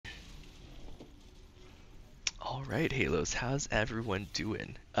Alright, Halos, how's everyone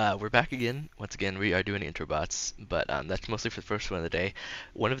doing? We're back again. Once again, we are doing intro bots, but that's mostly for the first one of the day.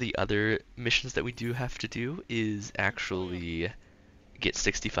 One of the other missions that we do have to do is actually get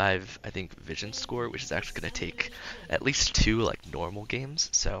 65, I think, vision score, which is actually going to take at least two, like, normal games.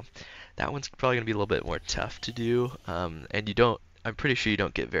 So that one's probably going to be a little bit more tough to do, and I'm pretty sure you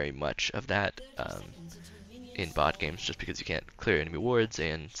don't get very much of that in bot games just because you can't clear enemy wards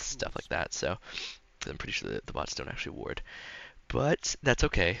and stuff like that. So I'm pretty sure that the bots don't actually ward, but that's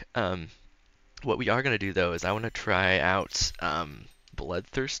okay. What we are going to do though is I want to try out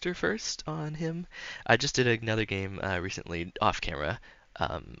Bloodthirster first on him. I just did another game recently off camera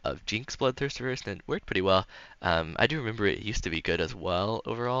of Jinx Bloodthirster first, and it worked pretty well. I do remember it used to be good as well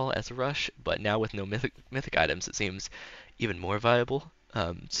overall as a rush, but now with no mythic items, it seems even more viable.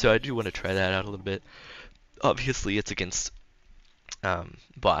 So I do want to try that out a little bit. Obviously, it's against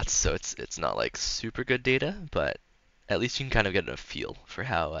bots, so it's not like super good data, but at least you can kind of get a feel for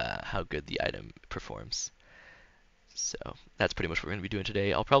how good the item performs. So that's pretty much what we're going to be doing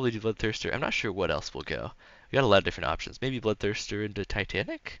today. I'll probably do Bloodthirster. I'm not sure what else will go. We got a lot of different options. Maybe Bloodthirster into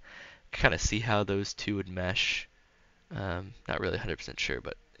Titanic. Kind of see how those two would mesh. Not really 100% sure,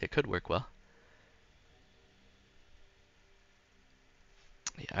 but it could work well.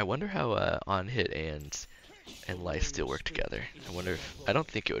 Yeah, I wonder how on hit and lifesteal work together. I don't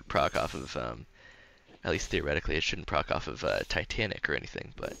think it would proc off of at least theoretically it shouldn't proc off of Titanic or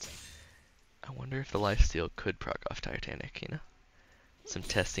anything, but I wonder if the lifesteal could proc off Titanic, you know? Some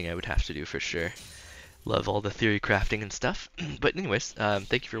testing I would have to do for sure. Love all the theory crafting and stuff. But anyways,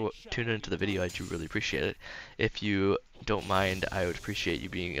 thank you for tuning into the video. I do really appreciate it. If you don't mind, I would appreciate you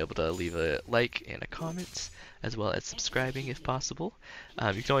being able to leave a like and a comment, as well as subscribing if possible.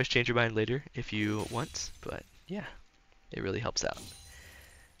 You can always change your mind later if you want, but yeah, it really helps out.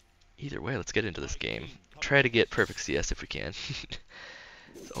 Either way, let's get into this game. Try to get perfect CS if we can.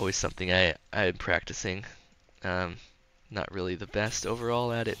 It's always something I'm practicing. Not really the best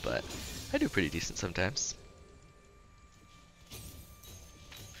overall at it, but I do pretty decent sometimes.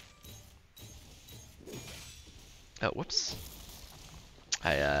 Oh, whoops.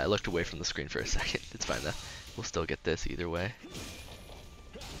 I looked away from the screen for a second. It's fine though. We'll still get this either way.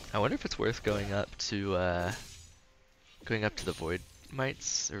 I wonder if it's worth going up to the Void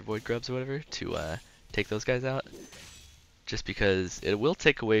Mites or Void Grubs or whatever to take those guys out. Just because it will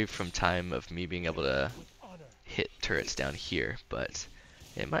take away from time of me being able to hit turrets down here, but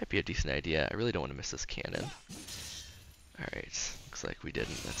it might be a decent idea. I really don't want to miss this cannon. Alright, looks like we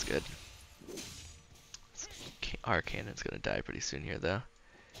didn't. That's good. Our cannon's gonna die pretty soon here, though.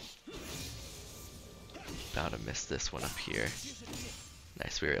 About to miss this one up here.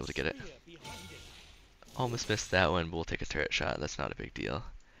 Nice, we were able to get it. Almost missed that one, but we'll take a turret shot. That's not a big deal.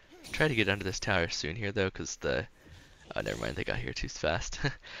 Try to get under this tower soon here, though, because the... Oh, never mind, they got here too fast.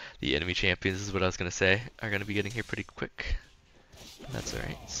 The enemy champions is what I was going to say, are going to be getting here pretty quick. That's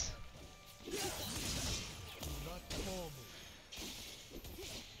alright.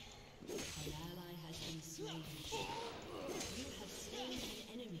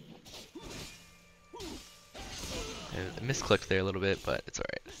 I misclicked there a little bit, but it's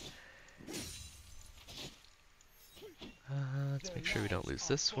alright. Let's make sure we don't lose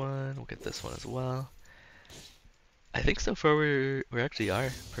this one. We'll get this one as well. I think so far we actually are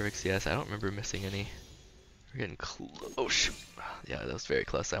perfect CS. I don't remember missing any. We're getting close. Oh shoot! Yeah, that was very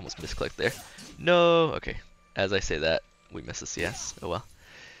close. I almost misclicked there. No. Okay. As I say that, we missed a CS. Oh well.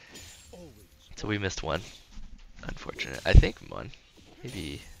 So we missed one. Unfortunate. I think one.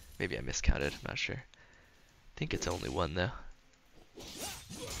 Maybe I miscounted. I'm not sure. I think it's only one though.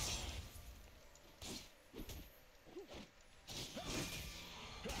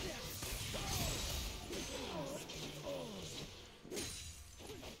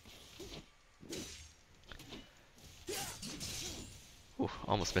 Ooh,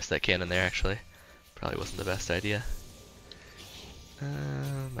 almost missed that cannon there actually. Probably wasn't the best idea.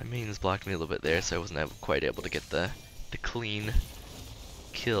 My mains blocked me a little bit there, so I wasn't quite able to get the clean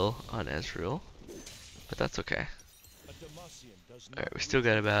kill on Ezreal. But that's okay. Alright, we still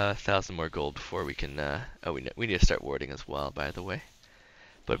got about 1,000 more gold before we can, oh, we need to start warding as well, by the way.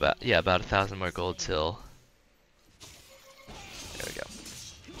 But about 1,000 more gold till, there we go,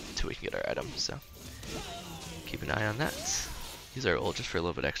 till we can get our item, so keep an eye on that. Use our ult just for a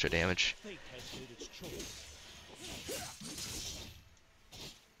little bit extra damage.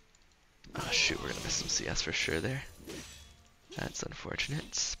 Oh shoot, we're gonna miss some CS for sure there. That's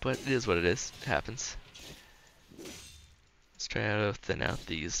unfortunate, but it is what it is. It happens. Let's try to thin out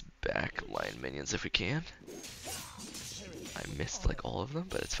these back line minions if we can. I missed like all of them,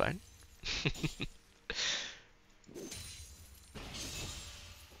 but it's fine.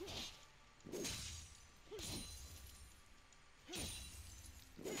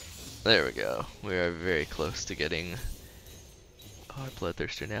 There we go. We are very close to getting our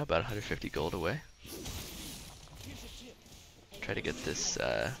Bloodthirster now, about 150 gold away. Try to get this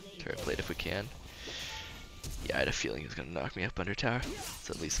turret plate if we can. Yeah, I had a feeling he was going to knock me up under tower. Let's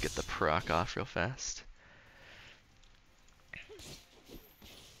at least get the proc off real fast.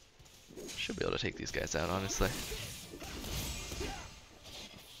 Should be able to take these guys out, honestly.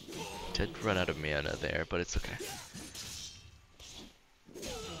 Did run out of mana there, but it's okay.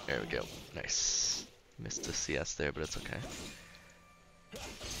 There we go. Nice. Missed the CS there, but it's okay.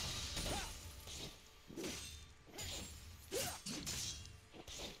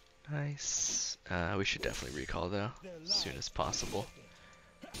 Nice. We should definitely recall though, as soon as possible.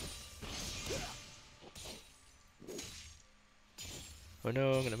 Oh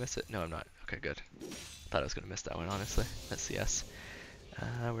no, I'm gonna miss it. No, I'm not. Okay, good. Thought I was gonna miss that one, honestly. That's CS.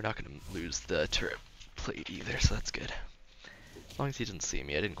 We're not gonna lose the turret plate either, so that's good. As long as he didn't see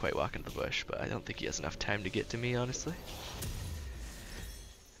me. I didn't quite walk into the bush, but I don't think he has enough time to get to me, honestly.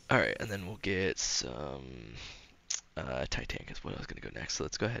 Alright, and then we'll get some Titan is what I was gonna go next. So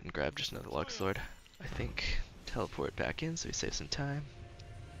let's go ahead and grab just another log sword. I think teleport back in so we save some time.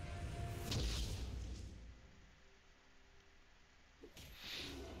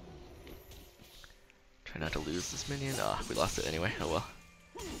 Try not to lose this minion. Ah, we lost it anyway. Oh well.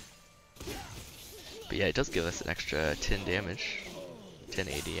 But yeah, it does give us an extra 10 damage. 10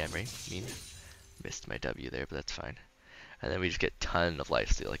 AD, I mean. Missed my W there, but that's fine. And then we just get a ton of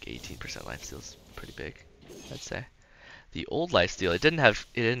lifesteal, like 18% lifesteal is pretty big, I'd say. The old lifesteal, it didn't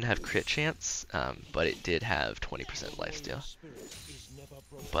have crit chance, but it did have 20% lifesteal.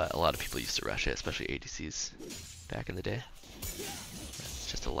 But a lot of people used to rush it, especially ADCs back in the day. It's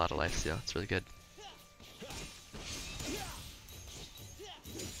just a lot of lifesteal. It's really good.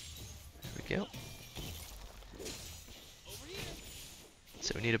 There we go.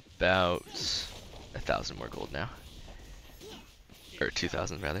 So we need about 1,000 more gold now. Or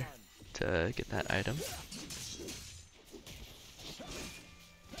 2,000 rather, to get that item.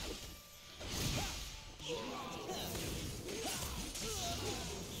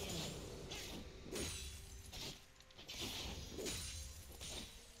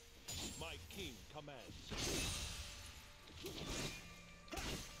 My king commands.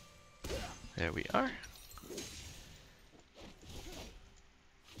 There we are.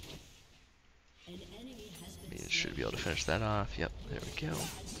 Should be able to finish that off. Yep, there we go.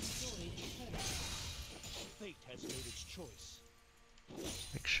 Fate has made its choice.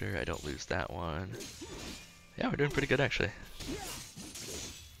 Make sure I don't lose that one. Yeah, we're doing pretty good actually.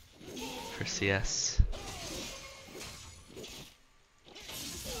 For CS.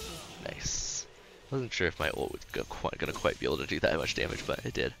 Nice. Wasn't sure if my ult was gonna quite be able to do that much damage, but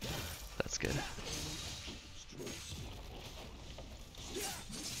it did. That's good.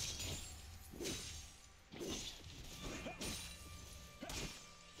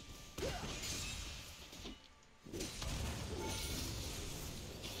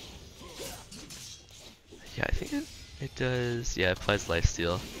 Yeah, I think it does, yeah, it applies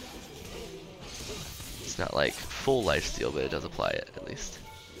lifesteal. It's not like full lifesteal, but it does apply it, at least.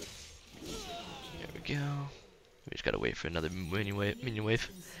 There we go. We just gotta wait for another minion wave.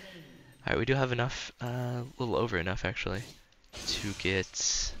 Alright, we do have enough, a little over enough actually, to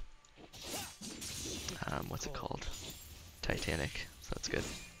get, what's it called? Titanic, so that's good.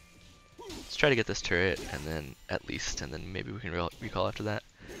 Let's try to get this turret, and then, at least, and then maybe we can recall after that.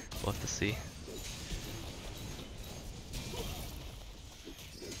 We'll have to see.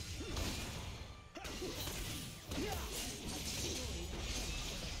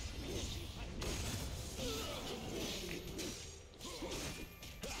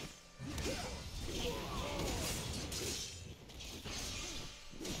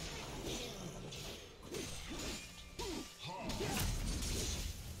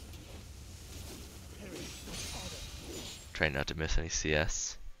 Trying not to miss any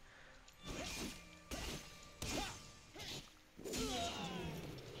CS.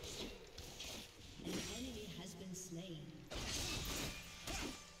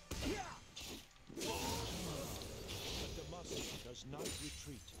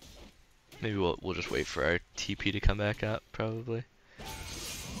 Maybe we'll just wait for our TP to come back up, probably.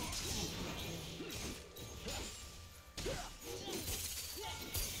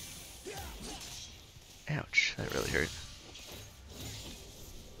 Ouch, that really hurt.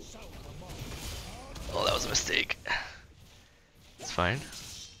 Oh, that was a mistake. It's fine.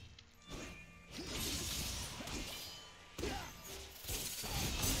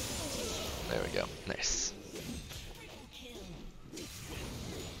 There we go. Nice.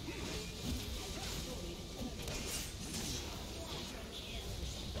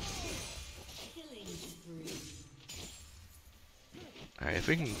 Alright, if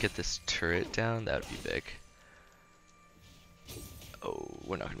we can get this turret down, that would be big. Oh,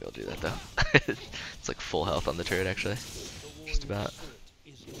 we're not gonna be able to do that though. It's like full health on the turret actually. Just about.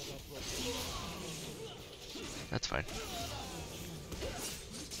 That's fine.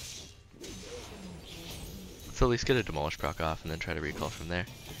 Let's at least get a demolish proc off and then try to recall from there.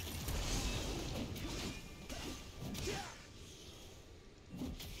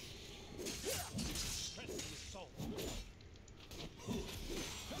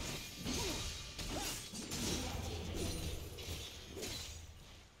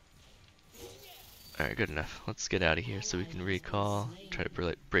 Alright, good enough. Let's get out of here so we can recall, try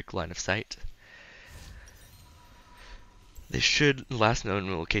to break line of sight. They should, last known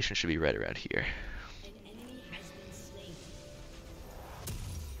location should be right around here.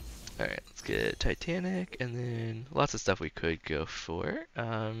 Alright, let's get Titanic, and then lots of stuff we could go for.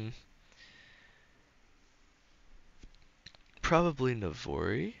 Probably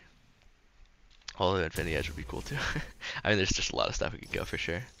Navori. Although Infinity Edge would be cool too. I mean, there's just a lot of stuff we could go for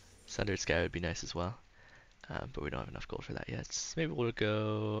sure. Sundered Sky would be nice as well. But we don't have enough gold for that yet. So maybe we'll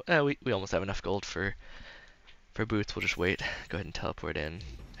go... we almost have enough gold for boots. We'll just wait. Go ahead and teleport in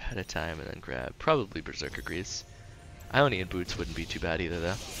ahead of time and then grab probably Berserker Grease. Ionian boots wouldn't be too bad either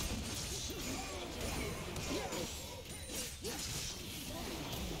though.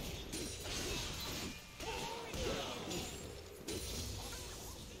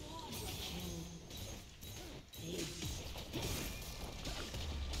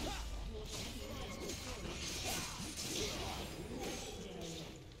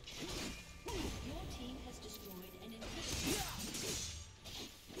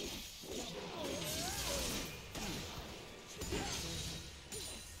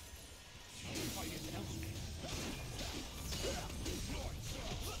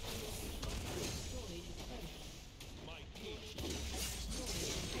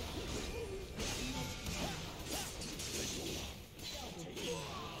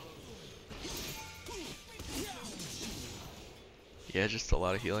 Yeah, just a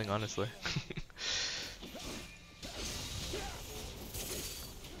lot of healing, honestly.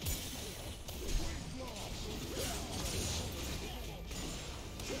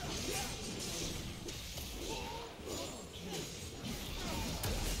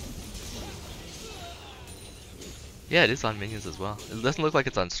 Yeah, it is on minions as well. It doesn't look like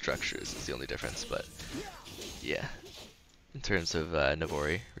it's on structures, is the only difference, but yeah. In terms of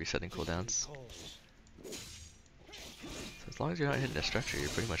Navori resetting cooldowns. So as long as you're not hitting a structure, you're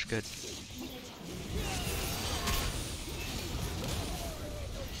pretty much good.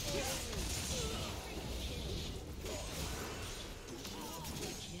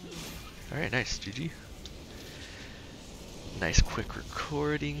 Alright, nice, GG. Nice quick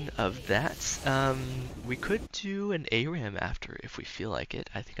recording of that. We could do an ARAM after if we feel like it.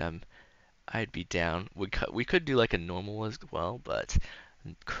 I think I'd be down. We could do like a normal as well, but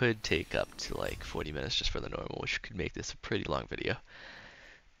could take up to like 40 minutes just for the normal, which could make this a pretty long video.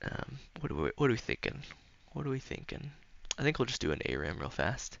 What are we thinking? What are we thinking? I think we'll just do an ARAM real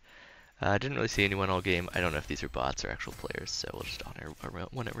fast. I didn't really see anyone all game. I don't know if these are bots or actual players, so we'll just honor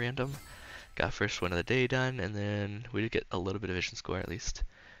one at random. Got first one of the day done, and then we did get a little bit of vision score at least,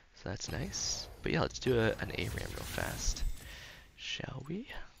 so that's nice. But yeah, let's do an ARAM real fast, shall we?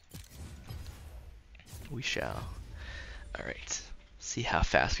 We shall. Alright, see how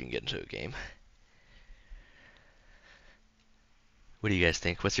fast we can get into a game. What do you guys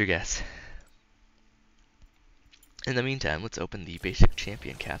think? What's your guess? In the meantime, let's open the basic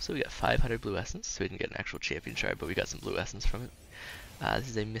champion capsule. We got 500 blue essence, so we didn't get an actual champion shard, but we got some blue essence from it. This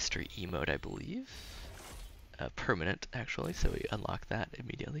is a mystery emote, I believe. Permanent, actually, so we unlock that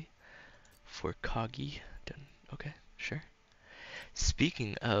immediately. For Kagi. Done. Okay, sure.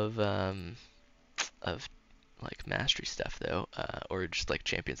 Speaking of like mastery stuff, though, or just like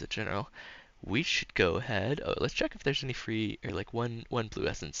champions in general, we should go ahead. Oh, let's check if there's any free, or like one blue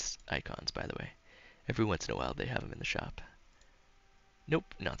essence icons, by the way. Every once in a while, they have them in the shop. Nope,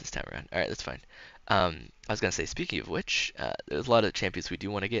 not this time around. Alright, that's fine. I was going to say, speaking of which, there's a lot of champions we do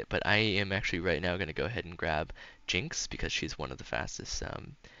want to get, but I am actually right now going to go ahead and grab Jinx, because she's one of the fastest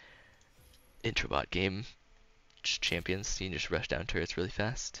introbot game champions. You can just rush down turrets really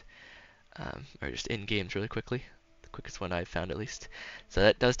fast, or just in games really quickly. The quickest one I've found, at least. So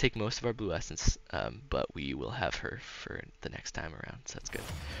that does take most of our blue essence, but we will have her for the next time around, so that's good.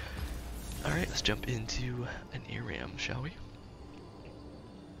 Alright, let's jump into an ARAM, shall we?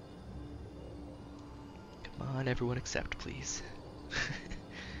 Come on, everyone accept, please.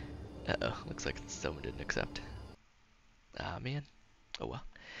 Uh-oh, looks like someone didn't accept. Ah, man. Oh well.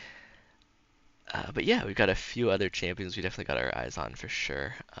 But yeah, we've got a few other champions we definitely got our eyes on for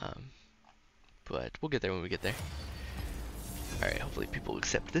sure. But we'll get there when we get there. Alright, hopefully people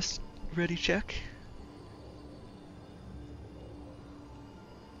accept this ready check.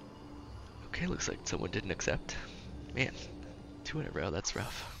 Okay, looks like someone didn't accept. Man, 2 in a row, that's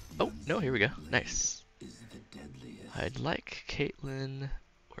rough. Oh, no, here we go. Nice. I'd like Caitlyn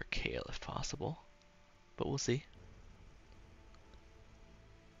or Kayle if possible, but we'll see.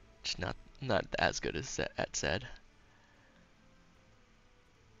 Just not as good as at said.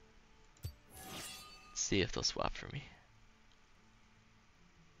 Let's see if they'll swap for me.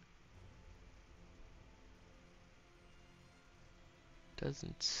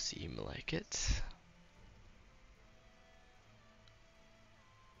 Doesn't seem like it.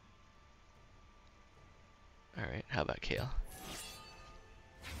 Alright, how about Kayle?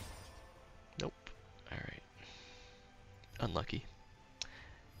 Nope. Alright. Unlucky.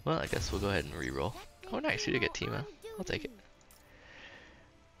 Well, I guess we'll go ahead and re-roll. Oh nice, you did get Teemo. I'll take it.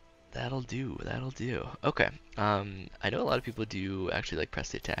 That'll do, that'll do. Okay, I know a lot of people do actually like press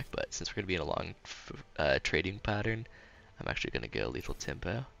the attack, but since we're going to be in a long trading pattern, I'm actually going to go lethal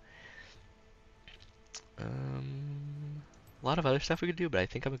tempo. A lot of other stuff we could do, but I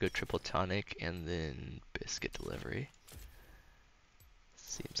think I'm going to go triple tonic and then biscuit delivery.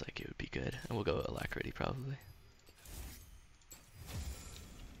 Seems like it would be good. And we'll go alacrity probably.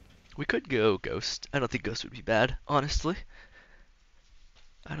 We could go ghost. I don't think ghost would be bad, honestly.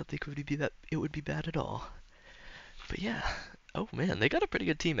 I don't think it would be bad at all. But yeah. Oh man, they got a pretty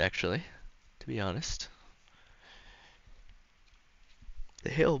good team actually, to be honest. The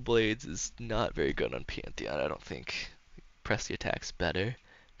Hail Blades is not very good on Pantheon, I don't think. Press the attack's better.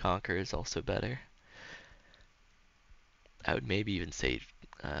 Conquer is also better. I would maybe even say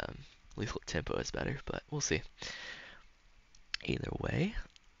lethal tempo is better, but we'll see. Either way,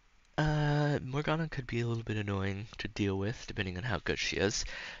 Morgana could be a little bit annoying to deal with, depending on how good she is.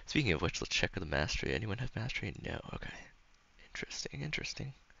 Speaking of which, let's check the mastery. Anyone have mastery? No. Okay. Interesting,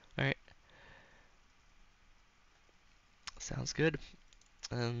 interesting. Alright. Sounds good.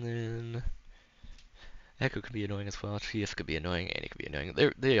 And then Echo could be annoying as well. Chief could be annoying. Annie could be annoying.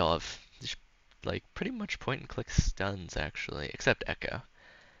 They all have like pretty much point and click stuns actually, except Echo.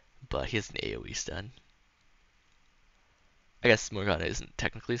 But he has an AoE stun. I guess Morgana isn't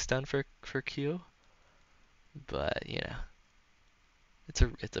technically stunned for Q, but you know, it's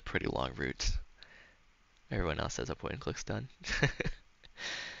a pretty long route. Everyone else has a point and click stun.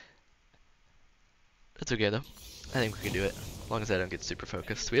 That's okay though. I think we can do it, as long as I don't get super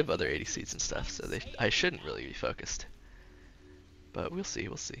focused. We have other ADCs and stuff, so I shouldn't really be focused. But we'll see,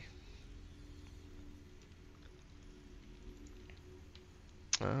 we'll see.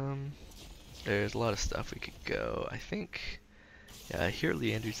 There's a lot of stuff we could go. I think, yeah, here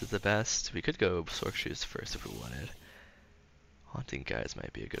Leander's is the best. We could go Sork Shoes first if we wanted. Haunting Guys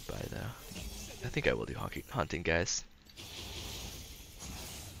might be a good buy though. I think I will do Haunting Guys.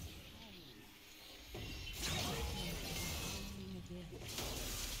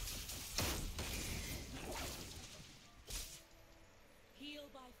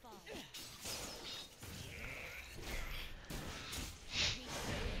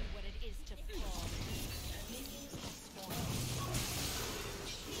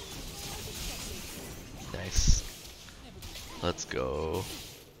 Nice. Let's go.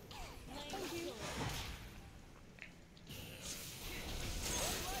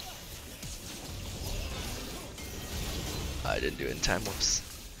 I didn't do it in time, whoops.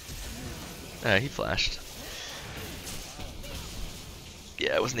 He flashed.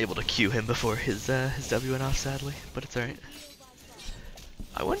 Yeah, I wasn't able to Q him before his W went off, sadly, but it's alright.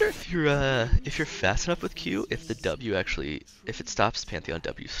 I wonder if you're fast enough with Q, if the W actually, if it stops Pantheon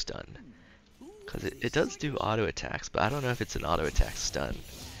W stun. Because it does do auto attacks, but I don't know if it's an auto attack stun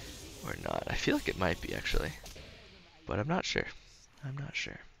or not. I feel like it might be actually, but I'm not sure. I'm not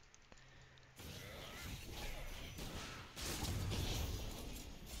sure.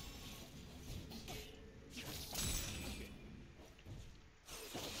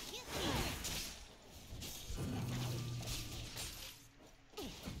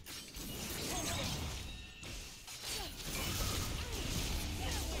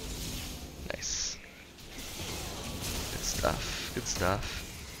 Nice. Good stuff. Good stuff.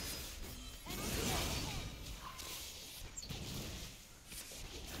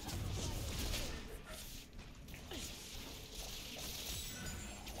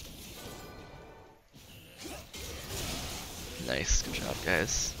 Nice, good job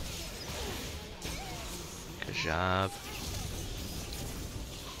guys. Good job.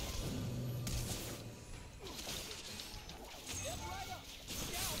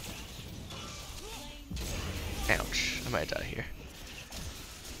 Ouch. I might die here.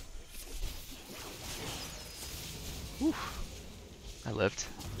 Whew. I lived.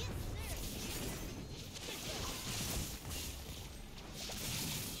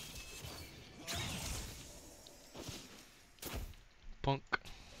 Bonk.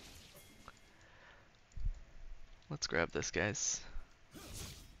 Let's grab this, guys.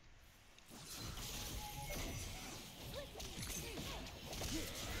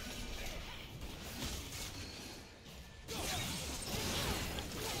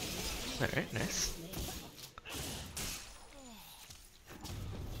 Alright, nice.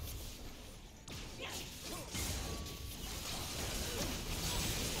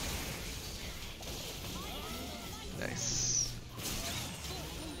 Nice.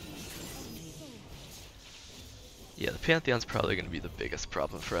 Yeah, the Pantheon's probably going to be the biggest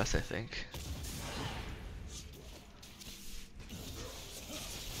problem for us, I think.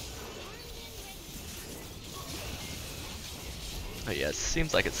 Oh yeah, it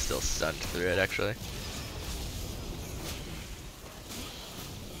seems like it's still stunned through it, actually.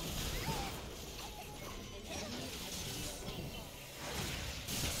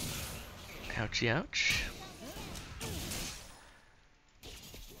 Ouchie ouch.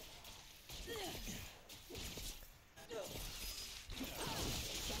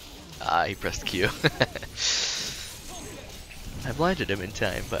 Ah, he pressed Q. I blinded him in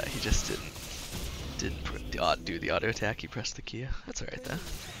time, but he just didn't do the auto attack. He pressed the Q. That's alright though.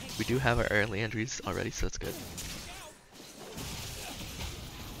 We do have our early entries already, so that's good.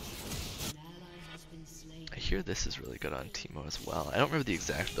 I hear this is really good on Teemo as well. I don't remember the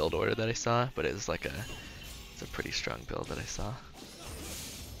exact build order that I saw, but it's like it's a pretty strong build that I saw.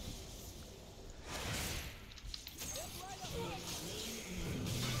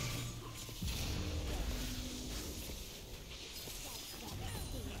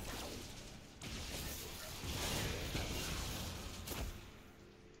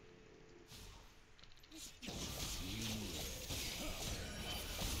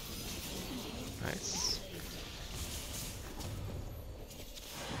 Nice.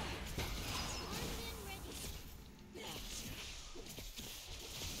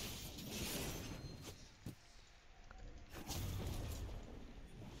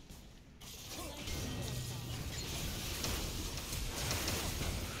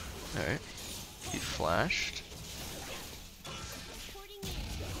 Alright. He flashed.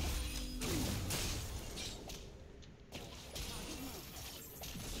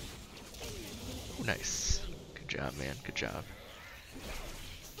 Ooh, nice. Good job, man. Good job.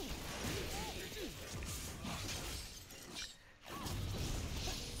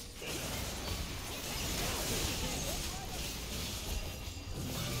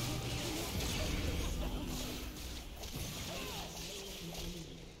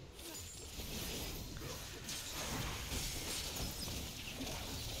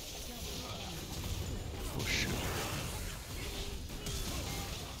 Oh shoot.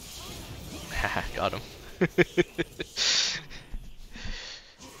 Haha, got him.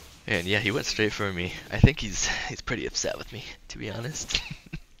 And yeah, he went straight for me. I think he's pretty upset with me, to be honest.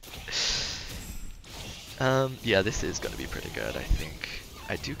 Yeah, this is gonna be pretty good, I think.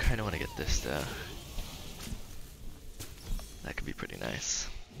 I do kind of want to get this though. That could be pretty nice.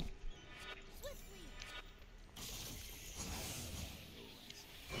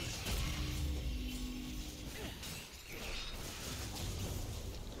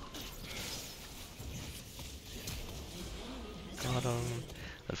 Got him.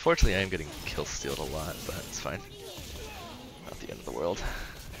 Unfortunately, I am getting kill stealed a lot, but it's fine. Not the end of the world.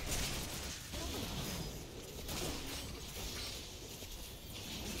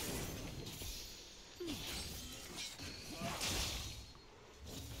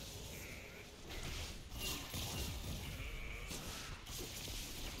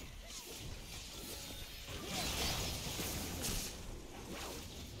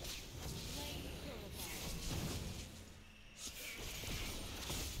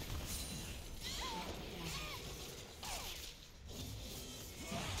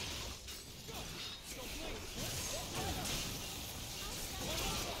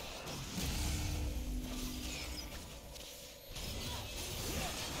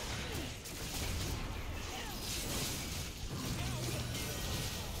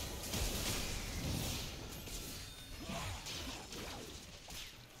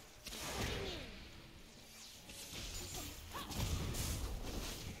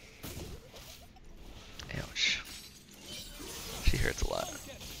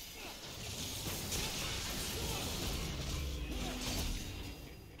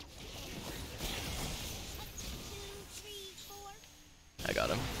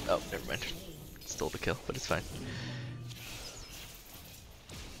 kill, but it's fine.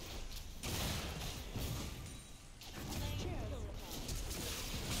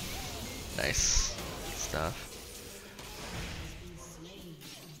 Nice. Good stuff.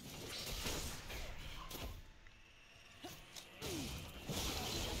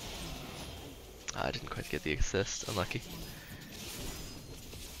 I didn't quite get the assist. Unlucky.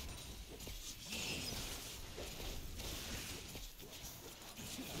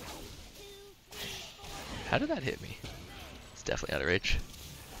 How did that hit me? It's definitely out of rage.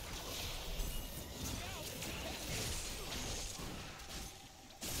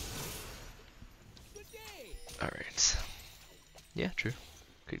 Alright. Yeah, true.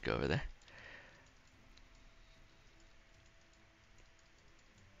 Could go over there.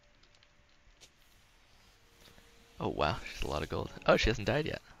 Oh wow, she's a lot of gold. Oh, she hasn't died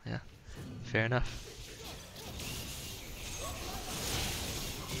yet. Yeah, fair enough.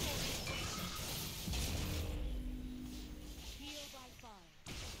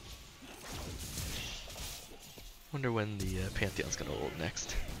 Wonder when the Pantheon's gonna ult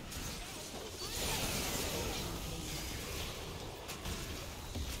next.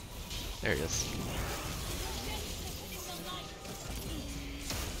 There he is.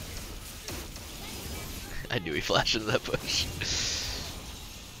 I knew he flashed into that bush.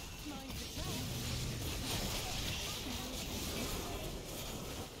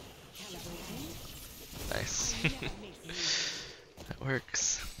 Nice. That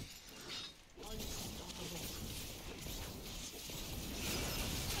works.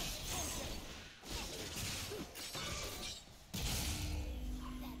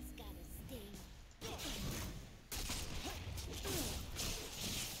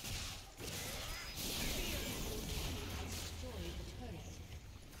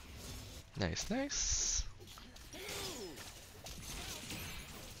 Nice, nice.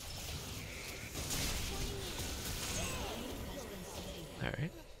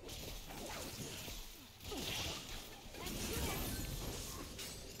 Alright.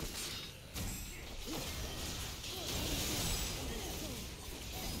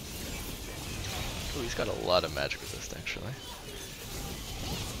 Oh, he's got a lot of magic resist actually.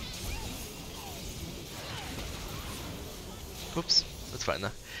 Oops, that's fine though.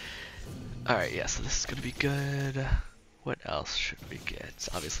 Alright, yeah, so this is gonna be good. What else should we get?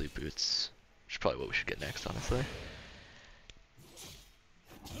 Obviously boots. Which is probably what we should get next, honestly.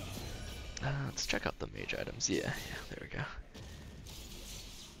 Let's check out the mage items. Yeah, there we go.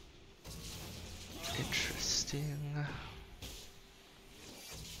 Interesting.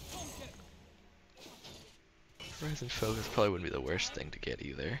 Rise and Focus probably wouldn't be the worst thing to get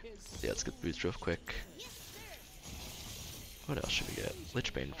either. Yeah, let's get boots real quick. What else should we get?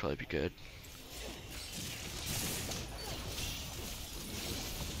 Lichbane would probably be good.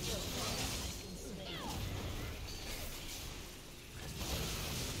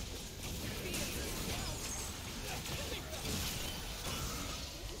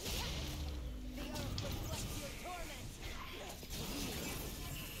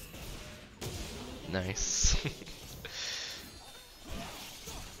 Nice.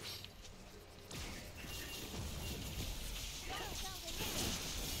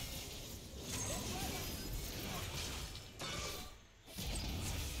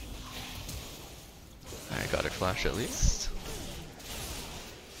 I got a flash at least.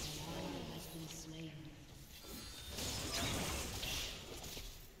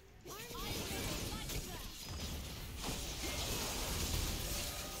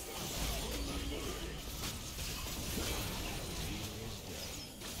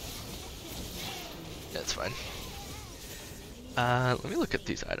 That's fine. Let me look at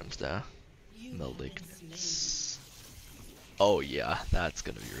these items though. Malignance. Oh yeah, that's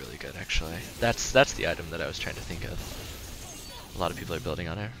gonna be really good actually. That's the item that I was trying to think of. A lot of people are building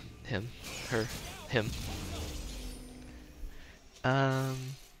on her. Him. Her. Him. Yeah.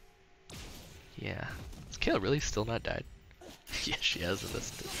 Has Kayle really still not died? Yeah, she has, and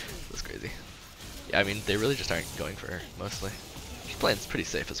that's crazy. Yeah, I mean, they really just aren't going for her, mostly. She's playing pretty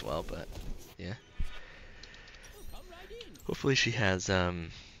safe as well, but yeah. Hopefully she has,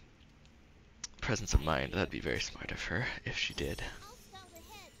 presence of mind. That'd be very smart of her, if she did.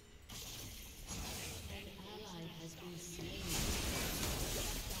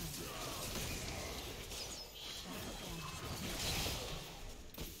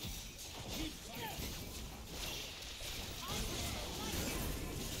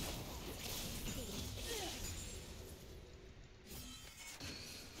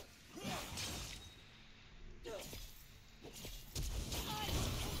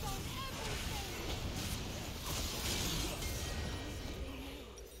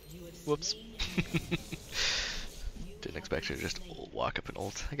 Whoops. Didn't expect her to just walk up and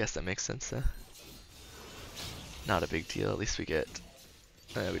ult. I guess that makes sense though. Not a big deal. At least we get.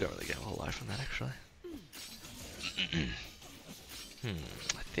 We don't really get a whole lot from that actually.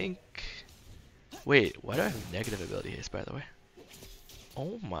 I think. Wait, why do I have negative ability haste by the way?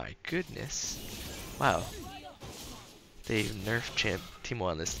 Oh my goodness. Wow. They nerfed Teemo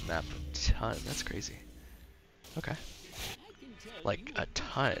on this map a ton. That's crazy. Okay. Like a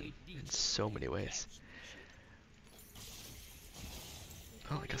ton in so many ways.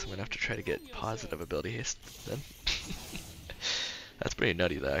 Well, I guess I'm gonna have to try to get positive ability haste then. That's pretty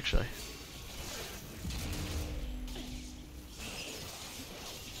nutty though, actually.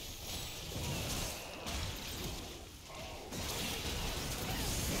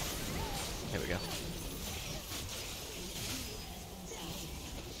 There we go.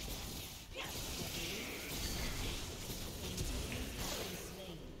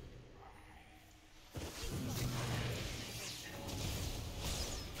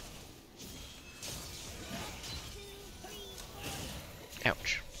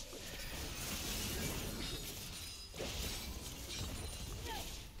 Ouch.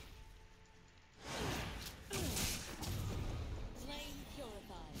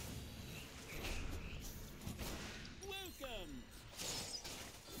 Welcome.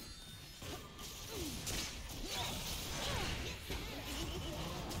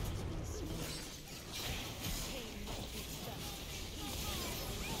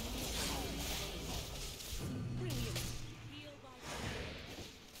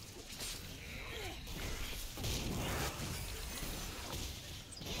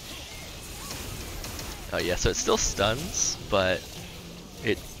 Oh yeah, so it still stuns, but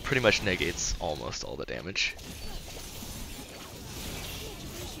it pretty much negates almost all the damage.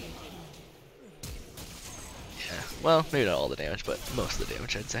 Yeah, well, maybe not all the damage, but most of the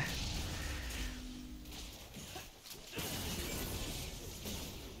damage, I'd say.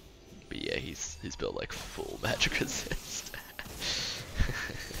 But yeah, he's built like full magic resist.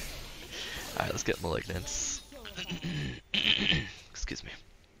 Alright, let's get Malignance. Excuse me.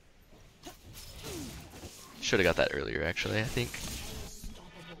 Should have got that earlier, actually, I think.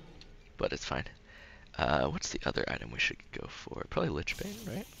 But it's fine. What's the other item we should go for? Probably Lich Bane,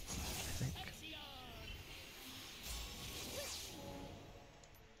 right? I think.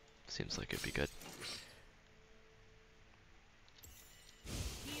 Seems like it'd be good.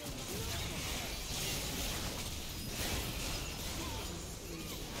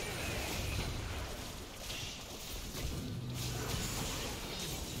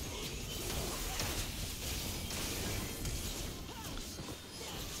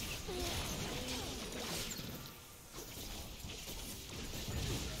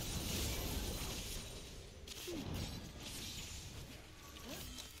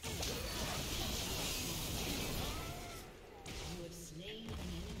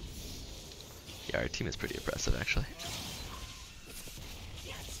 Yeah, our team is pretty impressive, actually.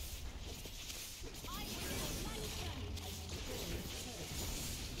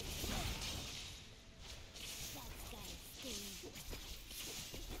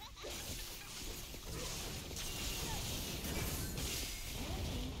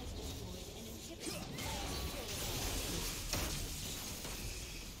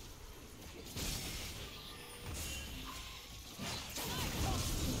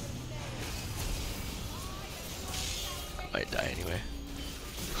 Might die anyway.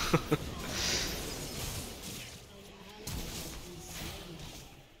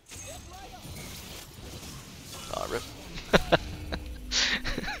 Aw, rip.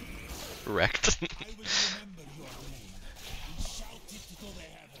 Wrecked.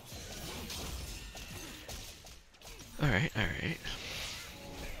 Alright, alright.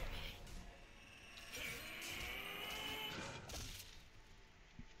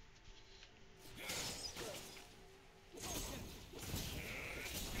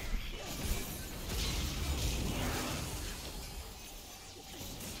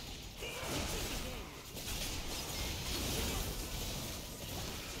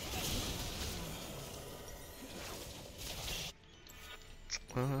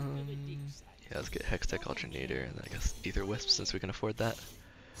 Yeah, let's get Hextech Alternator and then I guess Ether Wisp since we can afford that.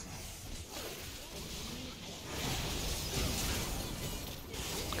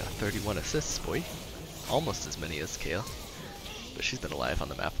 Got 31 assists, boy. Almost as many as Kayle, but she's been alive on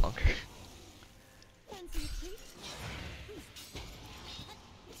the map longer.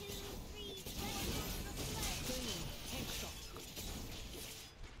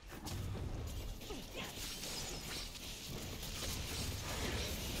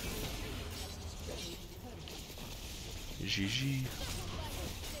 GG.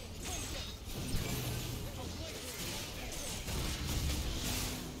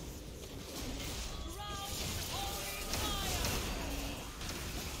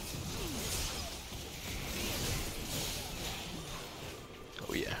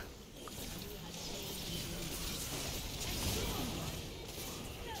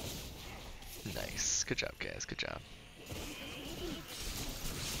 Good job, guys. Good job.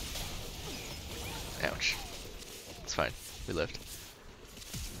 Ouch. It's fine. We lived.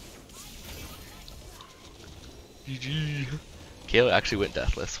 GG. Kayle actually went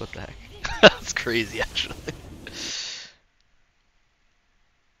deathless. What the heck? That's crazy, actually.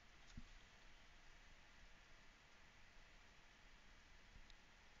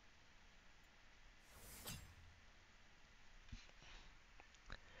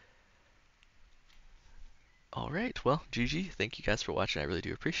 Alright, well, GG. Thank you guys for watching. I really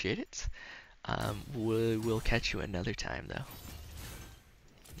do appreciate it. We'll catch you another time, though.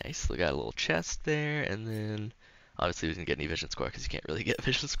 Nice. We got a little chest there, and then obviously we didn't get any vision score because you can't really get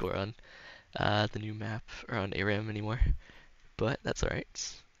vision score on the new map or on ARAM anymore. But that's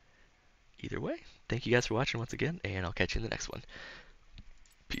alright. Either way, thank you guys for watching once again, and I'll catch you in the next one.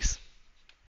 Peace.